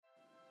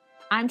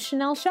I'm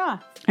Chanel Shaw.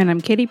 And I'm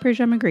Katie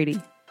Persia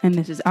McGrady. And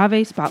this is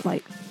Ave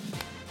Spotlight.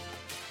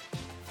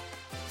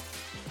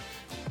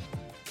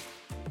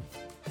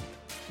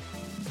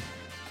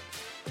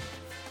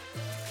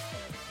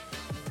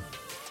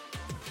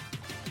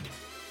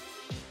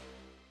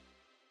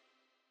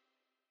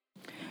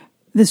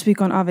 This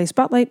week on Ave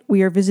Spotlight,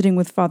 we are visiting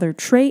with Father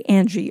Trey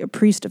Angie, a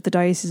priest of the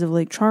Diocese of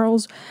Lake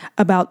Charles,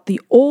 about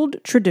the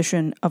old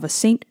tradition of a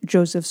St.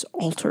 Joseph's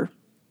altar.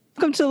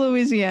 Welcome to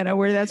Louisiana,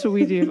 where that's what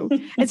we do.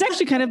 It's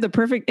actually kind of the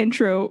perfect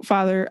intro,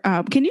 Father.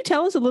 Can you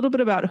tell us a little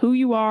bit about who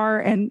you are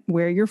and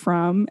where you're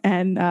from,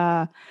 and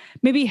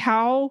maybe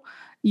how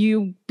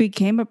you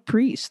became a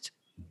priest?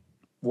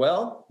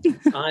 Well,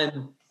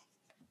 I'm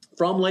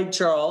from Lake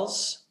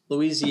Charles,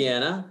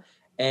 Louisiana,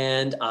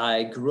 and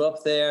I grew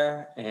up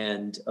there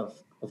and,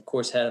 of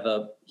course, have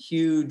a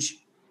huge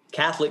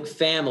Catholic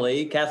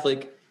family,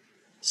 Catholic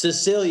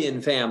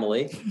Sicilian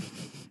family.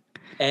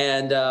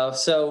 And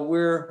so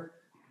we're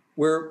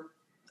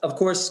of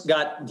course,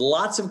 got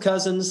lots of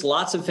cousins,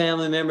 lots of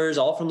family members,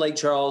 all from Lake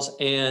Charles.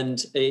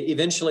 And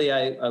eventually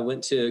I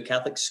went to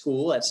Catholic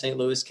school at St.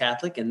 Louis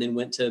Catholic, and then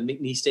went to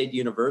McNeese State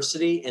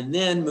University, and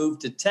then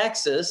moved to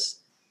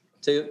Texas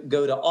to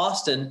go to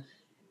Austin.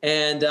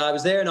 And I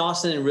was there in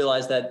Austin and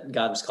realized that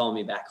God was calling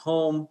me back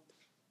home.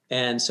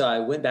 And so I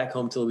went back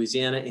home to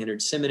Louisiana,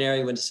 entered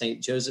seminary, went to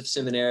St. Joseph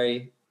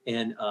Seminary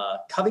in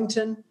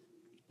Covington,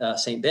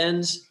 St.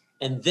 Ben's,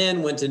 and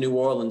then went to New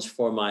Orleans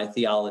for my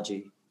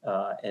theology,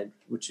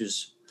 which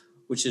is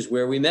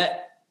where we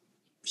met,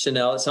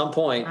 Chanel, at some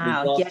point.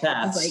 Wow,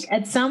 yeah, like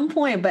at some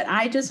point, but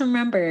I just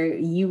remember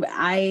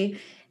I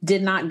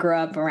did not grow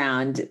up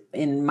around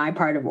in my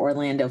part of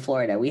Orlando,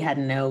 Florida. We had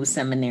no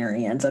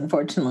seminarians,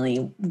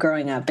 unfortunately,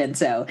 growing up. And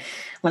so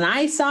when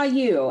I saw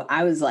you,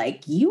 I was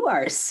like, you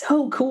are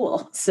so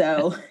cool.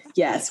 So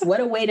yes, what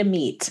a way to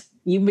meet.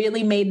 You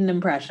really made an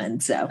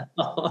impression. So,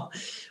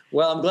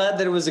 well, I'm glad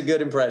that it was a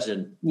good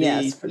impression.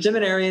 Yes, the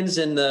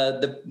seminarians and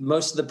the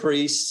most of the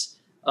priests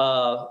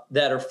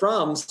that are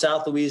from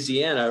South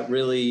Louisiana,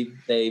 really,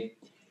 they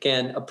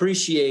can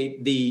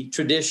appreciate the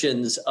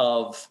traditions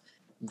of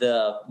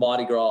the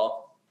Mardi Gras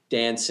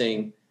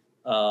dancing,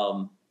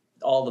 all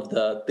of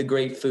the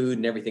great food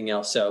and everything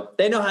else. So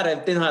they know how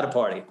to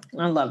party.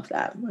 I love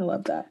that.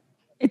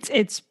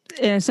 It's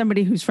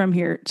somebody who's from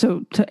here.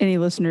 So to any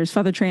listeners,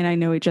 Father Trey and I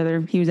know each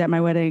other. He was at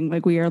my wedding.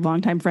 Like, we are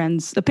longtime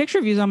friends. The picture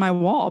of you is on my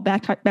wall,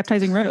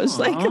 baptizing Rose.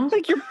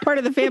 Like you're part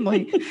of the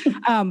family.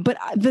 But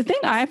the thing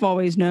I've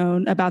always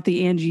known about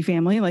the Angie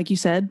family, like you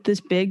said,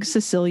 this big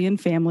Sicilian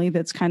family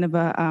that's kind of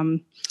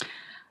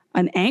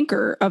an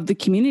anchor of the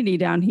community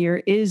down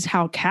here, is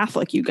how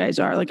Catholic you guys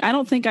are. Like, I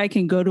don't think I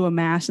can go to a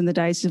mass in the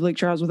Diocese of Lake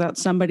Charles without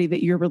somebody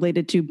that you're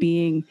related to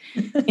being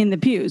in the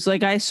pews.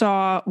 Like, I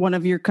saw one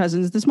of your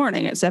cousins this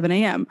morning at 7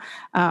 a.m.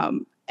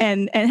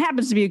 And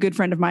happens to be a good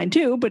friend of mine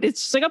too, but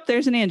it's like,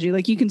 there's an Angie,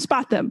 like you can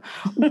spot them.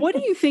 What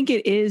do you think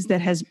it is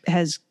that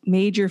has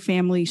made your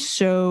family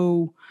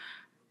so,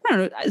 I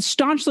don't know,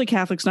 staunchly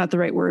Catholic's not the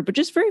right word, but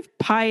just very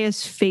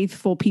pious,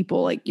 faithful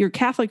people? Like, your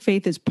Catholic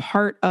faith is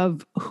part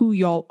of who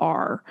y'all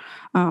are.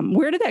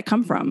 Where did that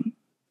come from?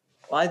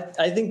 Well,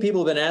 I think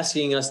people have been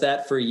asking us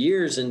that for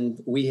years,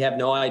 and we have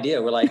no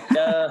idea. We're like,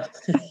 I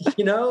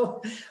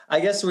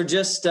guess we're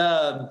just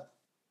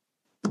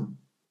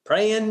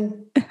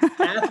praying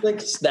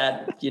Catholics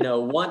that,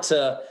 want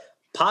to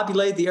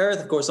populate the earth.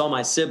 Of course, all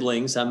my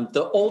siblings, I'm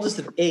the oldest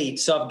of 8,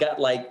 so I've got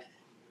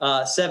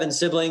 7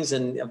 siblings,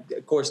 and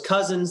of course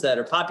cousins that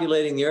are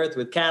populating the earth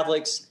with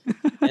Catholics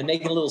and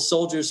making little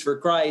soldiers for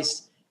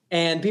Christ.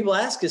 And people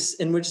ask us,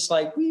 and we're just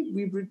like,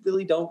 we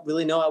really don't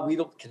know. We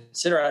don't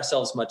consider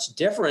ourselves much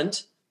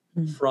different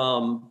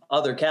from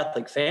other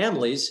Catholic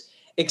families,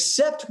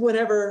 except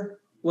whenever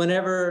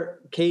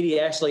Katie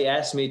actually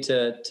asked me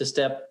to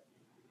step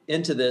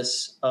into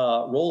this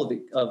role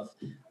of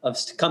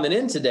coming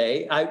in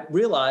today. I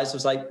realized, I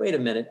was like, wait a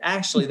minute,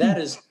 actually that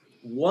is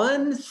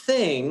one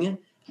thing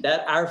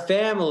that our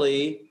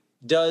family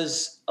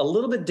does a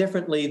little bit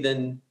differently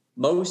than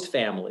most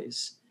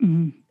families.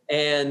 Mm-hmm.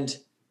 And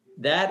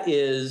that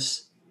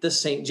is the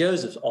St.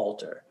 Joseph's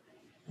altar.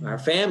 Our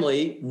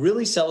family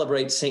really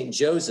celebrates St.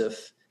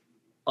 Joseph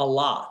a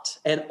lot,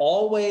 and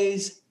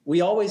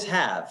we always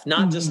have,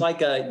 not just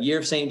like a Year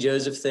of St.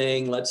 Joseph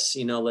thing. Let's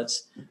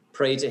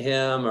pray to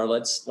him, or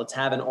let's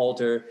have an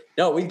altar.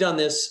 No, we've done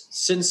this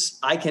since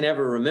I can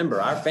ever remember.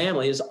 Our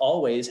family has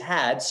always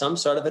had some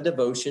sort of a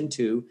devotion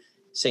to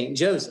St.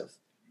 Joseph.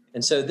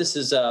 And so this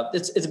is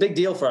it's a big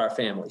deal for our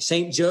family.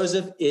 St.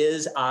 Joseph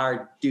is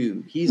our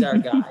dude. He's our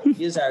guy.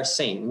 He is our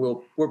saint.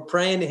 We're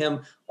praying to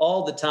him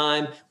all the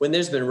time. When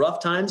there's been rough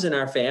times in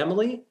our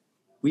family,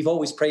 we've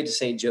always prayed to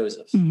St.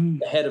 Joseph,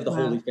 the head of the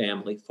Holy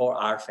Family, for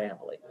our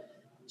family.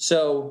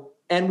 So,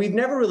 and we've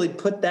never really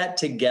put that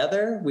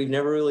together. We've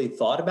never really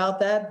thought about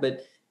that.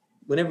 But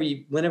whenever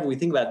we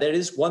think about it, there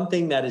is one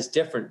thing that is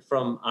different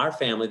from our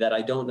family that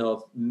I don't know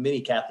of many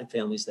Catholic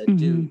families that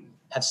do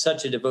have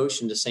such a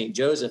devotion to St.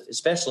 Joseph,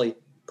 especially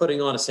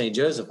putting on a St.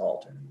 Joseph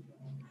altar.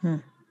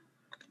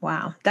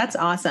 Wow, that's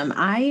awesome.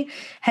 I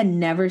had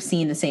never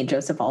seen the St.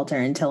 Joseph altar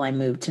until I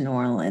moved to New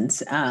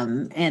Orleans.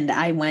 And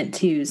I went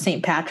to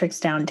St. Patrick's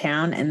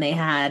downtown, and they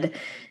had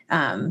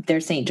their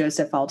St.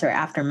 Joseph altar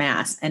after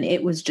Mass. And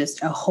it was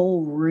just a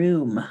whole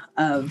room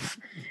of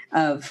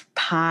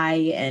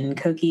pie and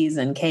cookies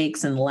and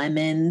cakes and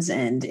lemons.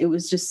 And it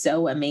was just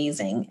so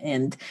amazing.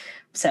 And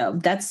so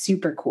that's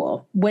super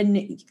cool.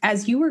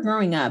 As you were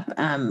growing up,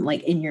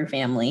 like in your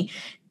family,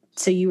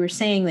 so you were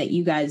saying that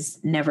you guys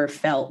never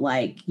felt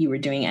like you were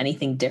doing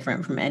anything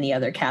different from any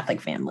other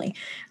Catholic family.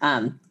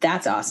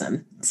 That's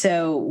awesome.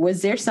 So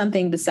was there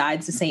something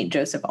besides the St.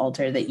 Joseph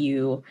altar that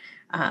you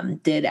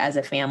did as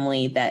a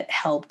family that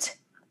helped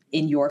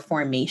in your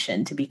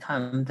formation to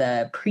become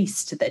the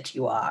priest that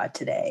you are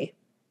today?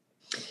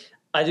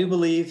 I do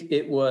believe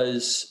it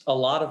was a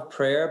lot of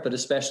prayer, but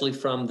especially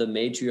from the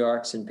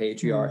matriarchs and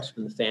patriarchs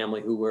from the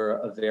family, who were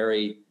a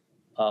very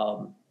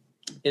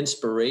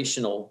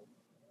inspirational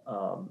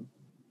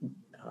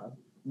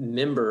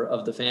member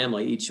of the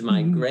family. Each of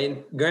my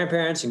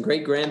grandparents and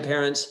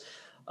great-grandparents.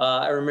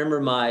 I remember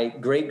my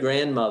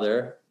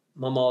great-grandmother,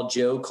 Mama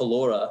Jo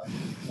Calora,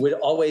 would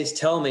always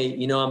tell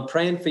me, I'm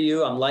praying for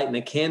you, I'm lighting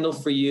a candle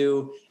for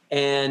you,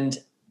 and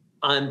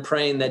I'm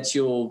praying that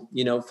you'll,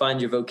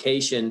 find your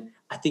vocation.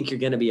 I think you're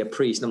going to be a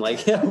priest. And I'm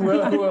like,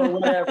 well,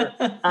 whatever.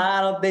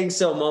 I don't think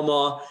so,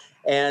 Mama.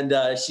 And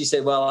she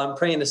said, well, I'm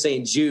praying to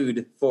St.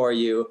 Jude for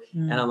you.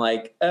 And I'm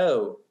like,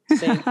 oh,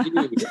 St.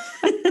 Jude,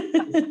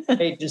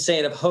 patron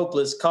saint of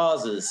hopeless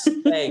causes.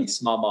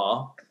 Thanks,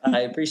 Mama.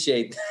 I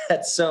appreciate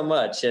that so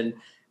much. And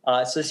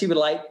so she would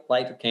light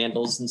her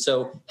candles. And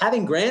so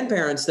having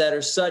grandparents that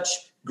are such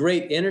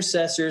great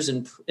intercessors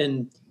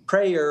and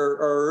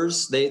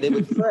prayers, they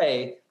would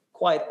pray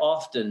quite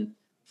often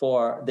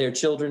for their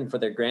children, for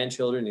their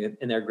grandchildren,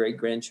 and their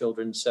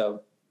great-grandchildren.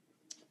 So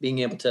being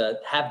able to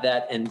have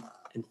that and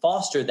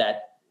foster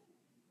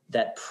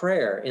that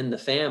prayer in the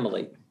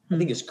family, I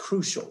think is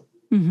crucial.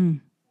 Mm-hmm.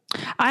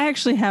 I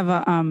actually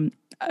have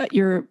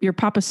your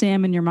Papa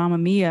Sam and your Mama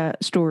Mia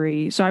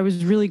story. So I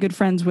was really good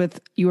friends with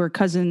your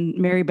cousin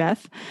Mary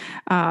Beth,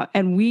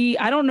 and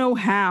I don't know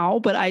how,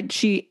 but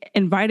she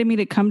invited me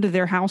to come to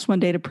their house one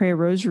day to pray a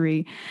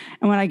rosary.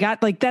 And when I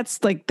got that's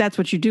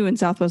what you do in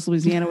Southwest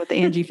Louisiana with the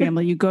Angie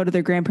family. You go to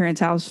their grandparents'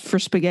 house for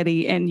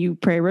spaghetti and you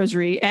pray a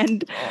rosary.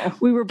 And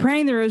we were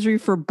praying the rosary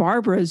for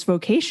Barbara's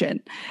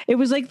vocation. It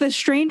was like the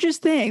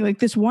strangest thing. Like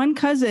this one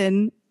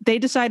cousin, they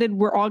decided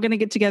we're all going to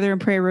get together and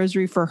pray a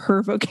rosary for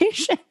her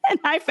vocation. And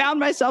I found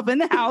myself in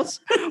the house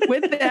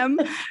with them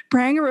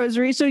praying a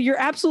rosary. So you're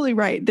absolutely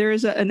right. There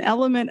is an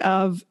element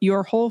of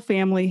your whole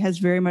family has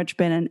very much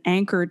been an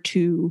anchor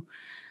to,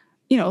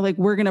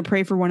 we're going to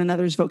pray for one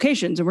another's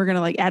vocations and we're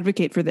going to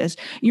advocate for this.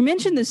 You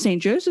mentioned the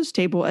St. Joseph's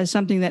table as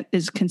something that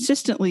is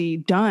consistently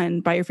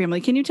done by your family.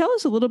 Can you tell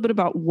us a little bit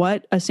about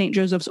what a St.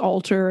 Joseph's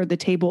altar, the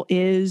table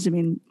is? I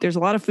mean, there's a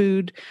lot of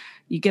food.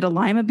 You get a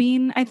lima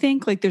bean, I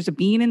think, there's a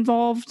bean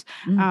involved.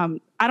 I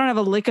don't have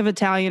a lick of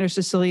Italian or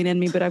Sicilian in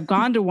me, but I've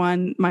gone to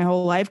one my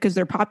whole life because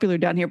they're popular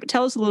down here. But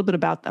tell us a little bit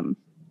about them.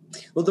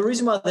 Well, the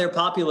reason why they're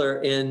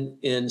popular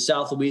in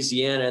South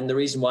Louisiana, and the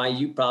reason why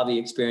you probably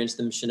experienced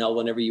them, Chanel,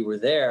 whenever you were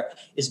there,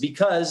 is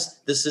because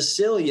the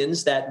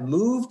Sicilians that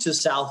moved to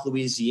South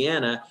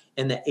Louisiana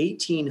in the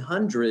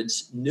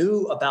 1800s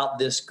knew about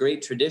this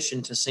great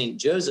tradition to St.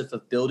 Joseph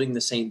of building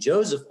the St.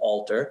 Joseph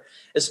altar,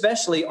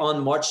 especially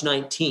on March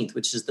 19th,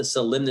 which is the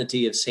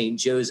solemnity of St.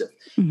 Joseph.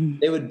 Mm-hmm.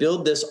 They would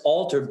build this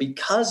altar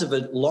because of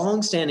a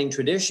longstanding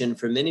tradition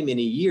for many,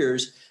 many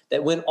years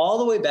that went all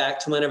the way back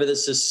to whenever the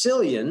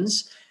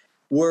Sicilians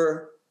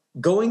were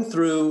going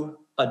through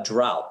a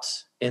drought.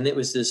 And it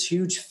was this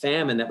huge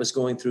famine that was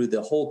going through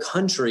the whole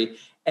country.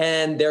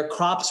 And their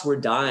crops were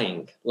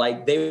dying.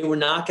 They were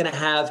not going to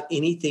have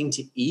anything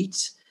to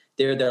eat.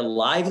 Their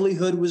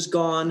livelihood was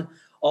gone.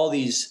 All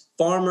these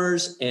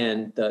farmers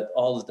and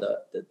all of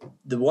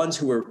the ones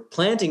who were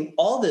planting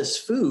all this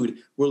food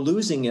were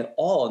losing it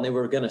all, and they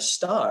were going to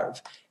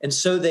starve. And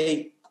so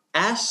they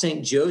asked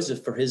St.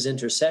 Joseph for his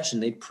intercession.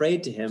 They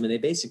prayed to him, and they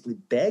basically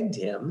begged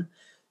him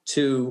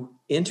to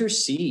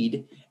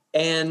intercede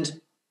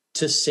and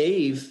to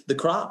save the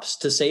crops,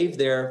 to save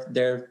their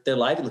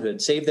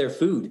livelihood, save their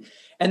food.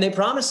 And they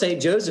promised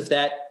St. Joseph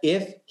that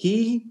if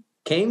he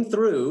came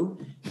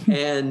through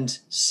and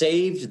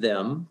saved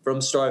them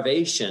from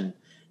starvation,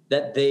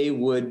 that they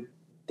would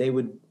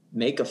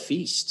make a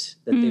feast,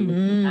 that they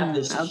would have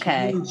this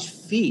huge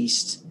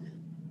feast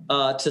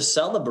to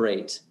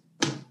celebrate.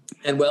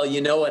 And well,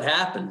 you know what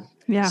happened.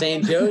 Yeah.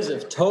 St.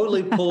 Joseph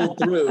totally pulled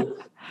through,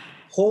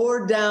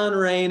 poured down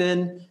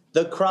raining.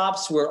 The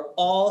crops were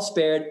all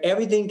spared.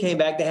 Everything came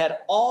back. They had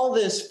all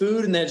this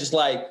food, and they're just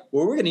like,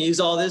 well, we're going to use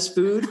all this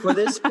food for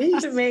this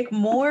feast. To make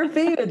more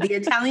food. The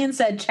Italians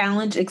said,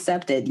 challenge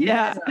accepted.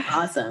 Yeah.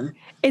 Awesome.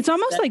 It's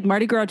almost like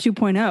Mardi Gras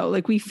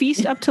 2.0. We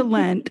feast up to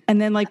Lent,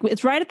 and then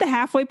it's right at the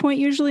halfway point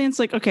usually. And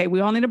it's okay, we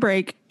all need a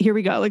break. Here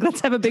we go.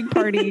 Let's have a big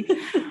party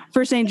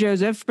for St.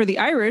 Joseph. For the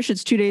Irish,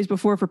 it's 2 days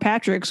before for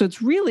Patrick. So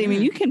it's really,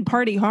 you can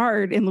party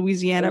hard in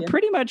Louisiana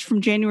pretty much from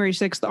January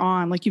 6th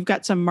on. You've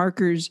got some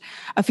markers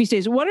of feast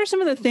days. What are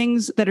some of the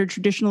things that are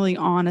traditionally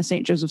on a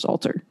St. Joseph's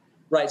altar?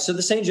 Right. So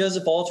the St.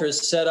 Joseph altar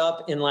is set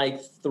up in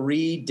like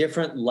 3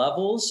 different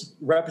levels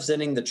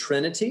representing the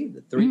Trinity,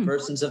 the 3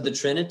 persons of the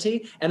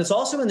Trinity. And it's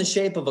also in the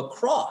shape of a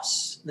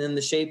cross, in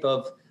the shape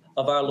of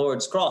our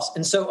Lord's cross.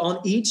 And so on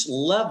each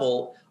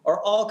level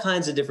are all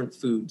kinds of different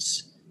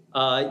foods.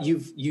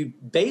 You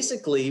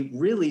basically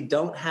really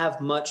don't have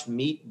much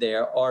meat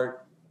there,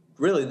 or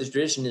really the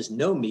tradition is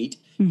no meat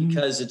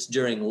because it's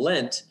during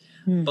Lent.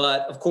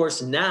 But of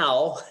course,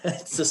 now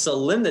it's a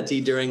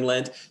solemnity during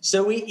Lent,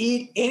 so we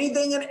eat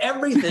anything and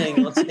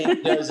everything on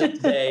St. Joseph's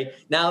Day.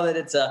 Now that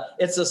it's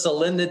a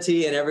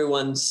solemnity and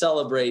everyone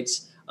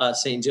celebrates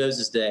St.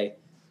 Joseph's Day.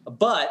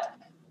 But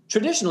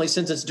traditionally,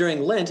 since it's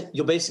during Lent,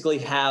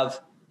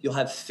 you'll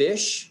have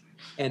fish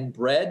and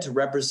bread to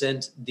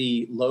represent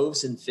the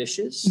loaves and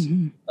fishes,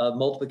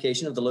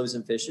 multiplication of the loaves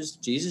and fishes.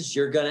 Jesus,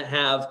 you're going to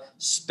have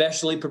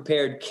specially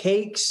prepared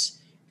cakes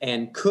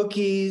and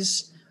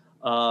cookies.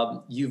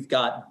 You've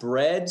got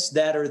breads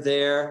that are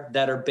there,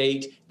 that are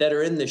baked, that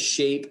are in the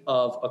shape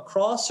of a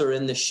cross or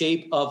in the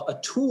shape of a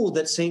tool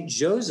that St.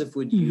 Joseph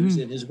would use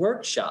in his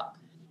workshop.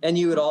 And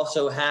you would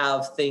also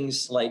have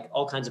things like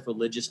all kinds of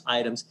religious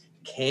items,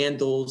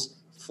 candles,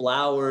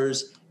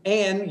 flowers,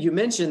 and you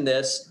mentioned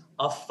this,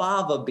 a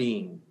fava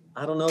bean.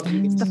 I don't know if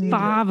you can see the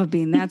fava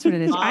bean. That's what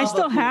it is. I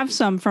still have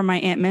some from my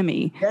Aunt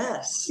Mimi.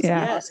 Yes.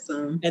 Yeah. Yes.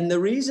 And the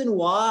reason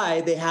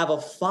why they have a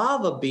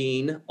fava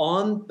bean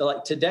on,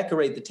 like, to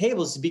decorate the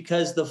tables is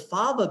because the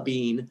fava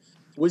bean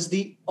was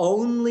the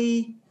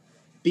only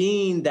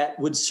bean that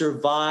would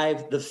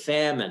survive the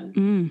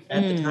famine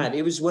at the time.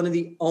 It was one of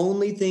the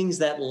only things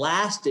that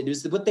lasted. It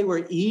was what they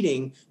were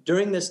eating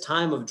during this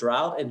time of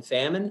drought and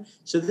famine.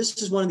 So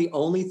this is one of the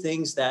only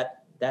things that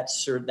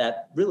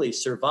really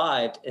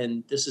survived,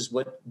 and this is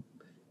what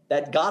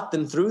that got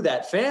them through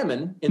that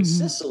famine in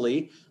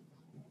Sicily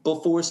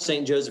before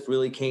St. Joseph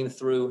really came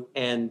through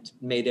and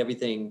made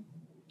everything,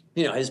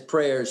 his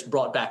prayers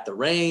brought back the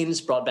rains,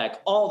 brought back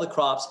all the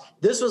crops.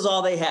 This was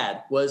all they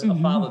had, was a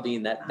fava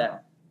bean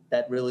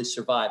that really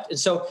survived. And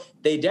so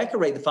they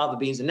decorate the fava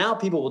beans, and now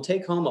people will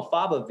take home a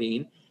fava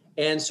bean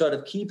and sort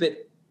of keep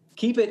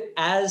it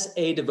as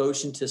a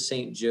devotion to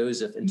St.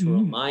 Joseph and to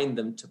remind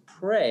them to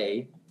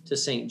pray to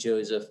St.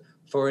 Joseph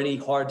for any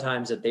hard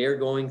times that they are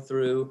going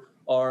through,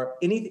 or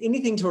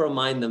anything to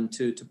remind them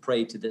to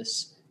pray to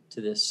this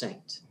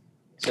saint.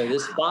 So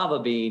this fava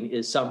bean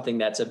is something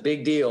that's a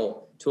big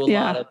deal to a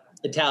lot of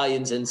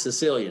Italians and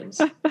Sicilians.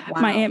 Wow.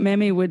 My Aunt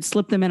Mimi would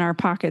slip them in our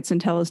pockets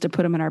and tell us to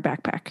put them in our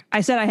backpack.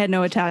 I said I had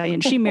no Italian.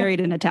 She married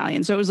an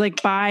Italian. So it was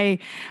like by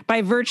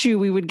virtue,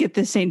 we would get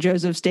this St.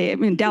 Joseph's Day. I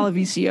mean,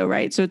 Dallavicchio,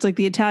 right? So it's like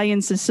the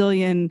Italian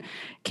Sicilian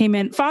came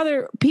in.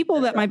 Father,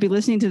 people that might be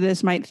listening to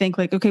this might think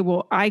like, okay,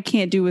 well, I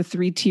can't do a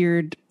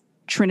 3-tiered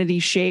Trinity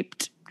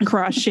shaped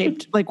cross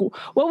shaped. Like,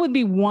 what would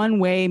be one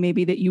way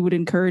maybe that you would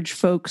encourage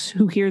folks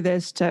who hear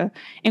this to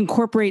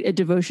incorporate a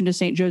devotion to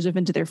St. Joseph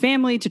into their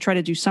family, to try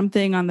to do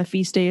something on the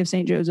feast day of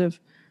St. Joseph?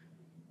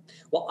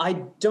 Well,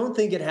 I don't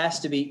think it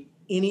has to be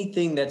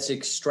anything that's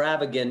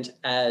extravagant,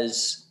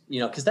 as,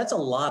 because that's a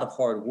lot of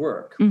hard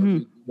work,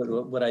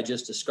 what I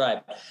just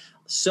described.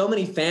 So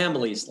many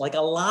families, like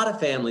a lot of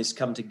families,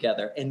 come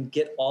together and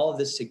get all of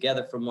this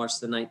together for March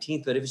the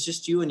 19th. But if it's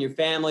just you and your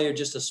family, or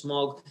just a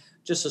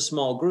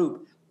small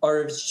group,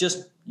 or if it's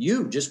just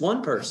you, just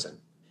one person,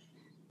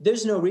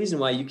 there's no reason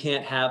why you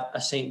can't have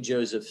a St.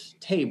 Joseph's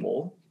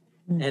table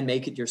and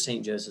make it your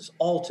St. Joseph's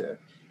altar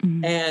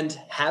and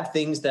have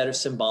things that are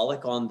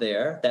symbolic on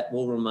there that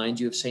will remind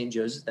you of St.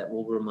 Joseph, that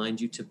will remind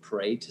you to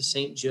pray to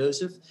St.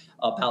 Joseph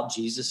about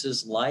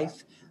Jesus's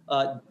life,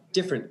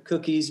 different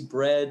cookies,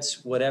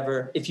 breads,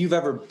 whatever. If you've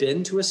ever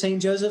been to a St.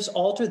 Joseph's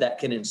altar, that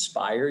can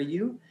inspire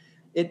you.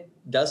 It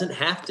doesn't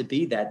have to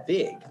be that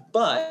big,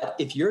 but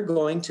if you're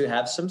going to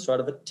have some sort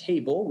of a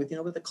table with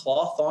a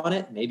cloth on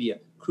it, maybe a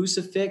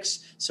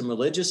crucifix, some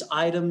religious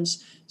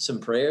items, some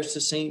prayers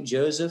to St.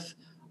 Joseph,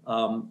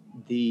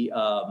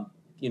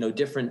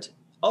 different,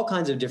 all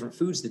kinds of different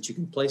foods that you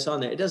can place on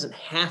there. It doesn't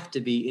have to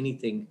be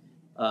anything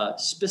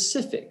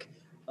specific,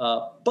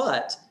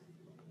 but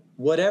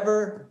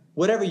whatever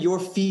your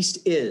feast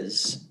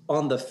is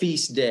on the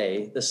feast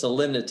day, the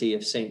solemnity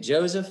of St.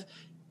 Joseph,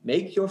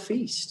 make your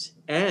feast.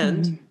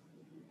 And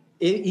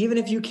even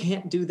if you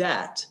can't do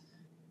that,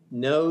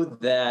 know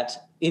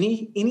that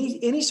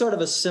any sort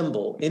of a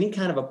symbol, any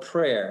kind of a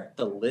prayer,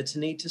 the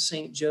litany to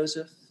St.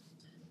 Joseph,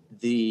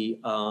 the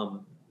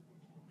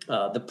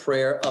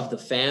prayer of the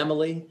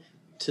family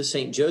to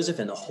St. Joseph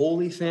and the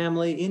Holy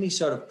Family, any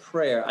sort of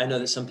prayer. I know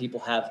that some people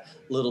have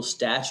little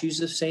statues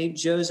of St.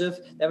 Joseph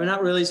that we're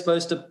not really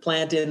supposed to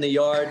plant in the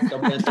yard.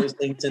 Don't plant those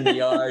things in the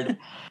yard.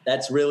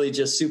 That's really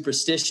just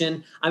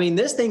superstition. I mean,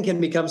 this thing can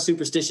become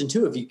superstition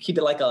too if you keep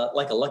it like a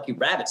lucky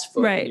rabbit's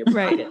foot in your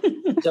pocket.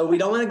 So we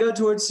don't want to go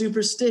towards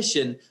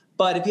superstition.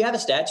 But if you have a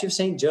statue of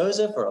St.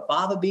 Joseph or a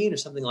fava bean or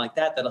something like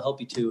that, that'll help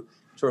you to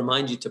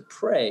remind you to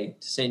pray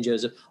to St.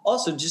 Joseph.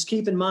 Also, just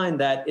keep in mind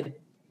that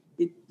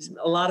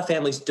a lot of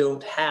families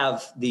don't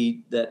have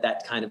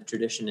that kind of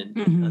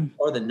tradition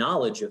or the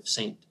knowledge of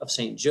Saint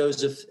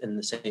Joseph and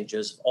the Saint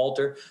Joseph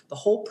altar. The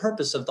whole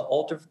purpose of the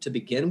altar to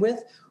begin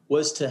with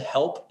was to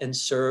help and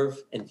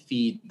serve and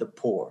feed the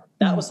poor.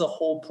 That was the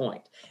whole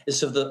point. And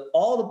so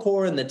all the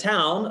poor in the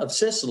town of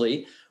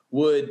Sicily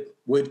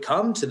would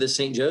come to the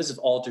St. Joseph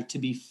altar to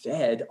be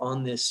fed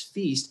on this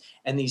feast.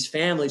 And these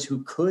families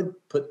who could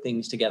put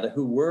things together,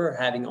 who were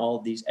having all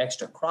of these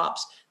extra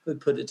crops,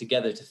 would put it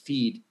together to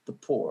feed the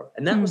poor.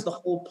 And that was the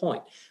whole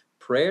point.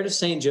 Prayer to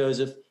St.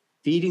 Joseph,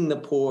 feeding the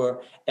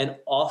poor, and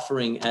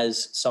offering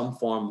as some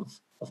form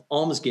of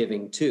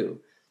almsgiving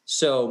too.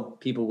 So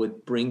people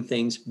would bring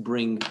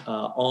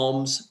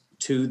alms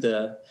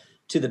to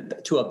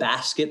a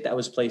basket that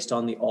was placed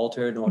on the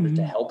altar in order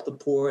to help the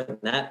poor. And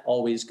that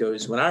always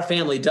goes, when our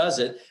family does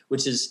it,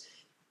 which is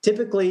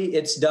typically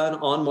it's done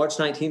on March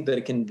 19th, but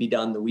it can be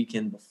done the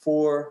weekend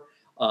before.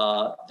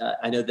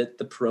 I know that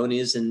the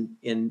Peronias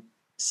in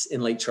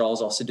Lake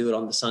Charles also do it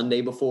on the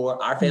Sunday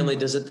before. Our family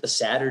does it the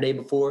Saturday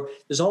before.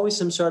 There's always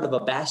some sort of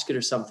a basket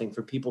or something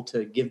for people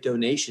to give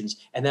donations,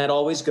 and that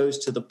always goes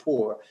to the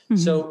poor.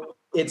 So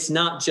it's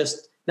not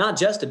just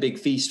a big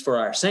feast for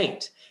our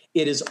saint.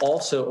 It is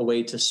also a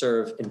way to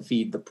serve and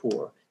feed the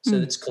poor. So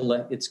it's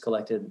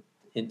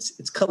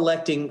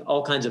collecting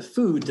all kinds of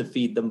food to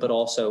feed them, but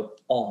also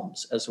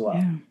alms as well.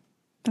 Yeah,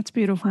 that's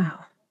beautiful.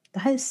 Wow,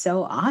 that is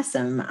so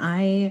awesome.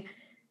 I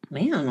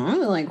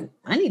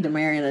need to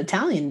marry an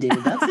Italian dude.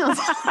 That sounds.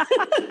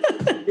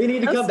 You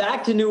need to come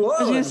back to New Orleans.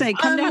 I was going to say,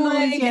 come to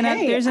Louisiana.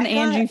 Hey, there's an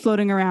Angie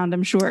floating around,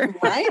 I'm sure.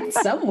 Right?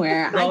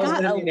 Somewhere. I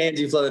got an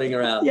Angie floating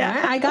around.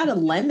 Yeah, I got a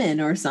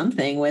lemon or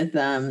something with,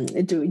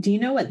 do you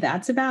know what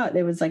that's about?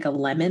 There was like a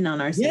lemon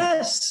on our.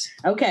 Yes.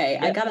 Okay.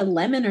 Yeah. I got a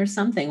lemon or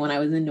something when I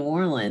was in New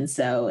Orleans.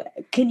 So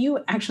can you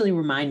actually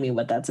remind me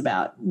what that's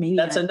about? Maybe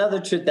that's another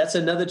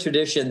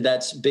tradition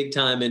that's big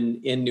time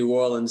in New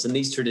Orleans. And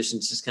these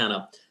traditions just kind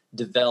of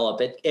develop.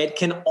 It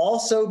can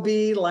also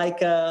be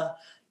like a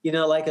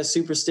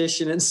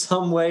superstition in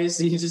some ways.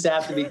 So you just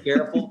have to be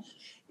careful.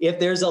 If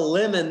there's a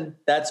lemon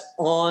that's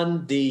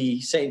on the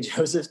St.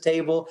 Joseph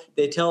table,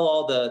 they tell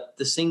all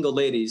the single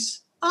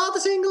ladies,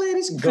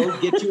 go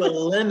get you a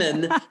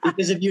lemon,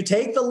 because if you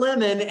take the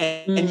lemon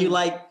and you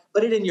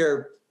put it in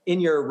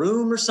your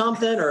room or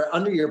something, or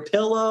under your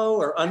pillow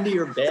or under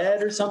your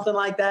bed or something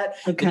like that,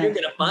 then you're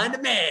going to find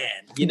a man.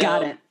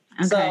 Got it.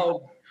 Okay.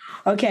 So.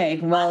 Okay,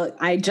 well,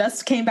 I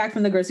just came back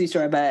from the grocery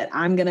store, but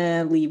I'm going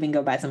to leave and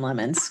go buy some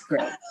lemons.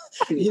 Great.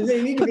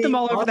 Put them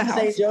all over the house.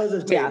 St.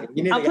 Joseph table.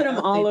 Yeah, I'll put them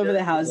all over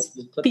the house.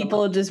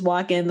 People just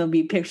walk in, there'll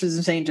be pictures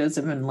of St.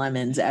 Joseph and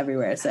lemons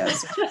everywhere. So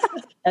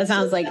that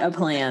sounds like a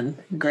plan.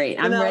 Great.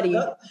 I'm ready.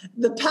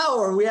 The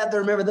power, we have to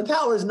remember, the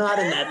power is not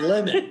in that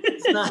lemon.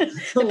 It's not.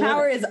 The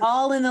power is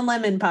all in the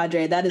lemon,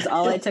 Padre. That is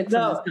all I took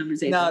from this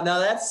conversation. No,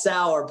 that's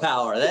sour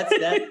power. That's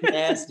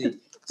nasty.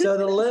 So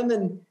the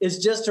lemon is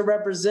just to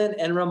represent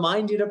and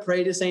remind you to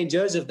pray to St.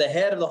 Joseph, the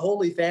head of the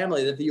Holy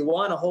Family. That if you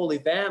want a holy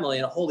family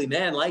and a holy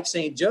man like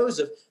St.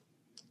 Joseph,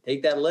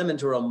 take that lemon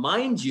to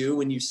remind you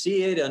when you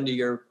see it under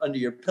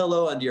your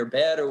pillow, under your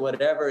bed or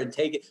whatever, and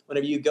take it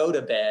whenever you go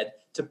to bed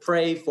to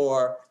pray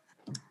for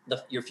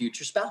your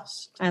future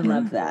spouse. I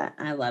love that.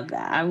 I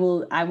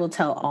will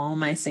tell all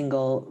my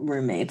single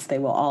roommates. They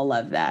will all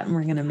love that. And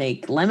we're going to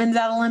make lemons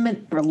out of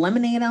lemon or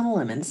lemonade out of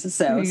lemons.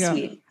 So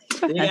sweet.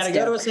 Then you got to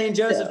go to a St.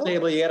 Joseph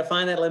table. You got to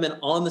find that lemon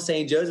on the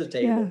St. Joseph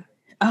table. Yeah.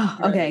 Oh,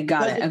 okay.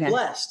 Got it. Okay.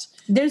 Blessed.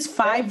 There's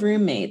 5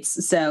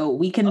 roommates, so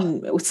we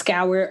can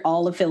scour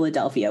all of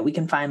Philadelphia. We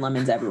can find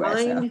lemons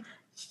everywhere.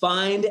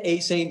 Find a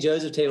St.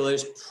 Joseph table.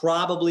 There's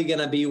probably going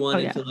to be one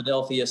in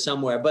Philadelphia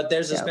somewhere, but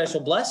there's a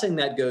special blessing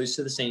that goes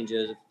to the St.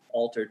 Joseph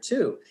altar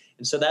too.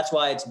 And so that's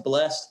why it's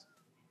blessed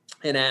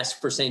and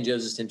ask for St.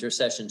 Joseph's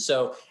intercession.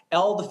 So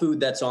all the food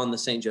that's on the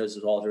St.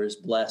 Joseph's altar is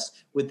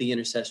blessed with the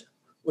intercession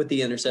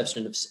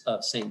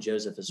of St.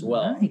 Joseph as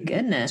well. My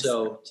goodness.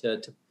 So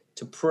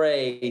to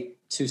pray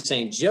to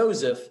St.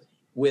 Joseph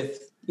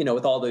with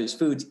all those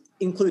foods,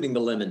 including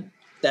the lemon.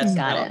 That's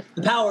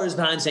the power is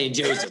behind St.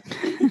 Joseph.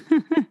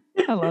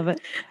 I love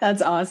it.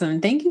 That's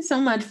awesome. Thank you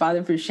so much,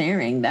 Father, for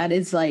sharing. That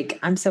is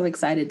I'm so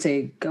excited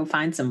to go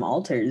find some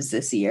altars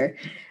this year.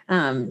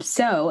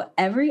 So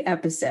every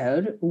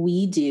episode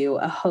we do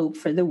a hope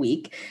for the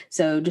week.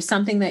 So just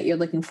something that you're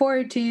looking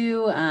forward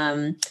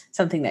to,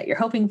 something that you're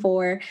hoping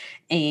for.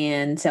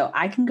 And so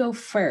I can go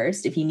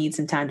first if you need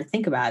some time to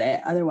think about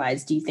it.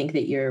 Otherwise, do you think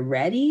that you're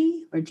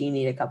ready or do you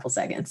need a couple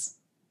seconds?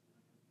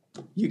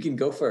 You can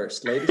go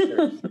first, ladies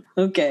first.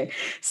 Okay.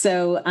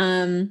 So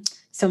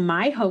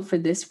my hope for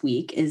this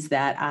week is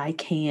that I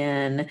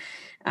can,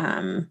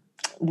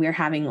 we're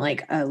having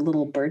like a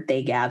little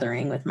birthday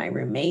gathering with my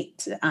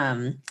roommate.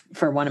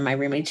 For one of my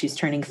roommates, she's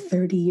turning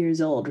 30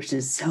 years old, which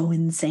is so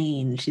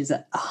insane. She's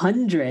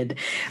 100.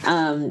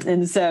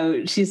 And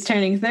so she's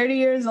turning 30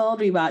 years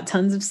old. We bought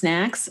tons of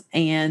snacks.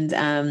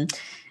 And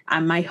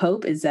my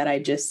hope is that I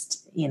just,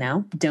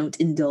 don't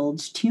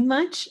indulge too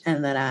much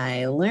and that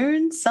I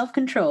learn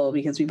self-control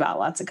because we bought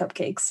lots of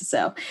cupcakes.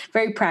 So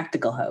very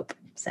practical hope.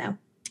 So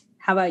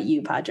how about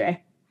you,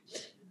 Padre?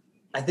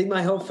 I think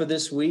my hope for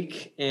this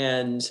week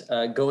and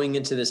going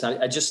into this,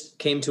 I just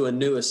came to a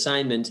new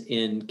assignment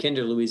in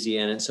Kinder,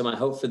 Louisiana. And so my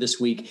hope for this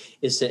week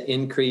is to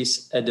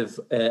increase a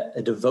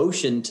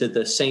devotion to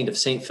the saint of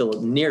St.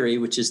 Philip Neri,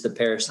 which is the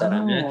parish that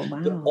I'm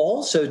in, but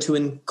also to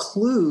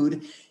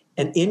include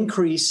an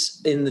increase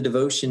in the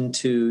devotion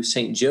to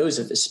St.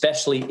 Joseph,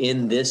 especially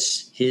in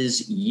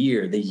his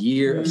year, the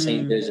year of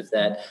St. Joseph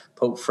that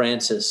Pope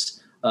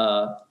Francis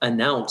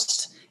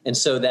announced. And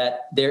so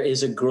that there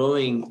is a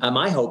growing,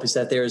 my hope is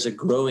that there is a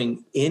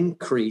growing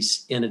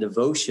increase in a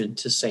devotion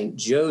to St.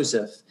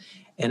 Joseph,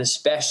 and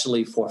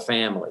especially for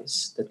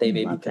families, that they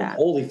may become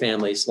holy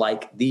families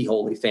like the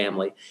Holy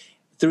Family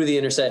through the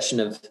intercession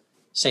of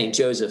St.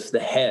 Joseph, the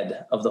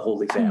head of the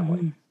Holy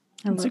Family.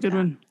 That's a good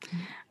one.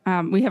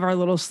 We have our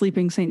little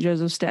sleeping St.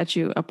 Joseph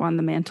statue up on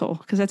the mantle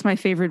because that's my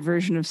favorite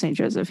version of St.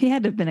 Joseph. He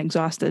had to have been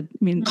exhausted.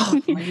 I mean,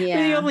 you're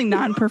the only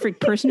non-perfect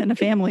person in a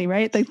family,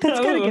 right? Like that's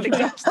got to get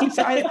exhausting.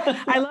 So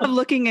I love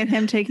looking at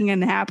him taking a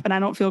nap, and I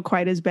don't feel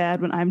quite as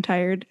bad when I'm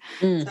tired.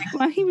 Like,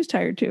 well, he was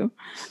tired too.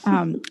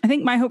 I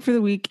think my hope for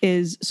the week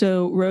is,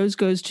 so Rose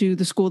goes to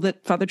the school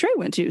that Father Trey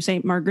went to,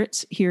 St.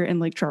 Margaret's here in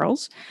Lake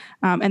Charles,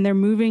 and they're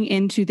moving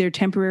into their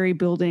temporary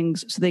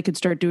buildings so they could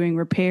start doing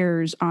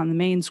repairs on the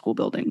main school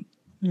building.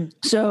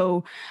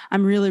 So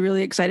I'm really,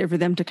 really excited for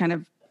them to kind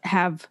of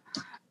have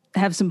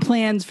some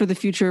plans for the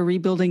future.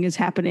 Rebuilding is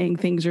happening.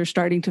 Things are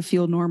starting to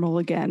feel normal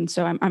again.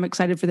 So I'm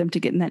excited for them to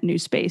get in that new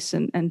space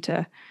and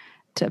to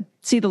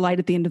see the light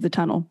at the end of the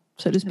tunnel,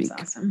 so to speak.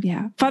 That's awesome.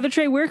 Yeah. Father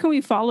Trey, where can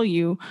we follow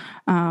you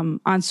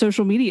on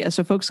social media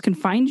so folks can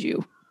find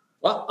you?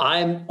 Well,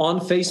 I'm on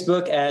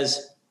Facebook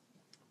as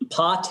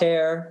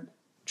Pater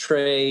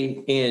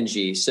Trey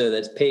Angie. So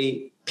that's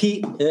Pater.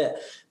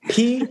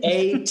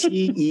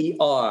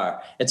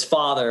 It's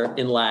father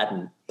in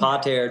Latin.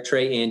 Pater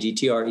Trey Angie,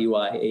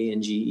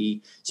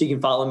 TreyAnge. So you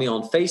can follow me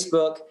on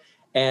Facebook,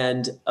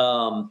 and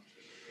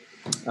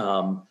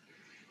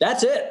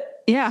that's it.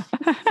 Yeah.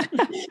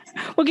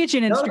 We'll get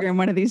you an Instagram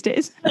one of these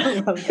days.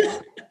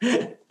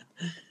 Great.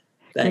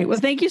 Well,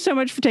 thank you so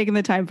much for taking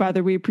the time,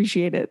 Father. We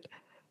appreciate it.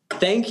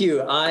 Thank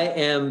you. I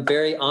am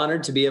very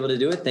honored to be able to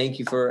do it. Thank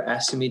you for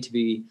asking me to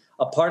be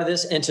a part of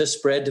this and to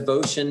spread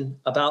devotion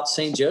about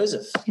St.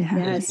 Joseph.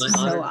 Yes,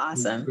 so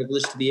awesome.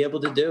 Privileged to be able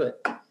to do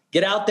it.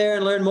 Get out there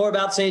and learn more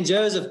about St.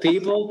 Joseph,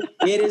 people.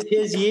 It is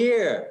his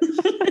year.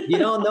 If you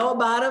don't know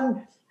about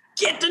him,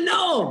 get to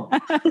know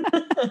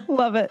him.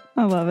 Love it.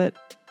 I love it.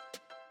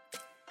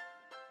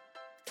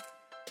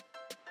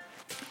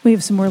 We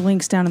have some more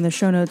links down in the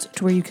show notes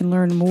to where you can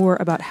learn more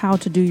about how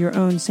to do your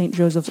own St.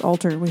 Joseph's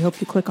altar. We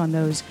hope you click on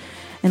those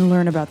and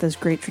learn about this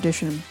great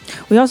tradition.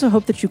 We also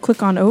hope that you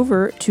click on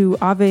over to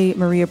Ave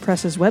Maria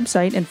Press's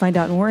website and find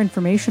out more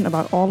information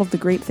about all of the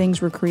great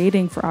things we're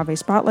creating for Ave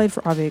Spotlight,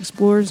 for Ave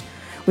Explores.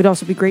 We'd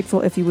also be grateful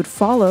if you would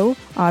follow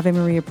Ave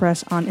Maria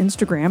Press on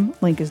Instagram.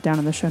 Link is down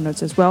in the show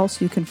notes as well,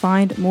 so you can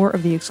find more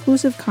of the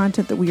exclusive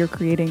content that we are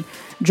creating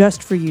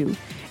just for you.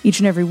 Each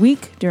and every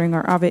week during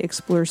our Ave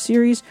Explore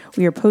series,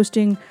 we are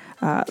posting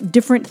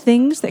different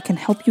things that can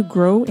help you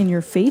grow in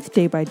your faith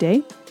day by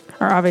day.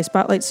 Our Ave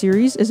Spotlight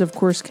series is, of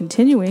course,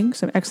 continuing.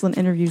 Some excellent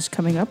interviews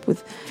coming up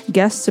with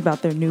guests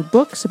about their new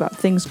books, about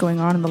things going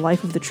on in the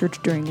life of the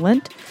church during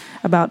Lent,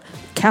 about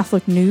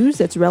Catholic news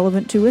that's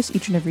relevant to us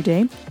each and every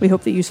day. We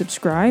hope that you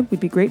subscribe. We'd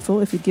be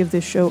grateful if you'd give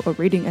this show a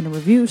rating and a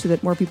review so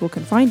that more people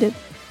can find it.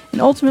 And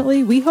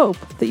ultimately, we hope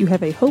that you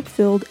have a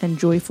hope-filled and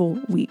joyful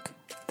week.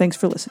 Thanks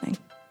for listening.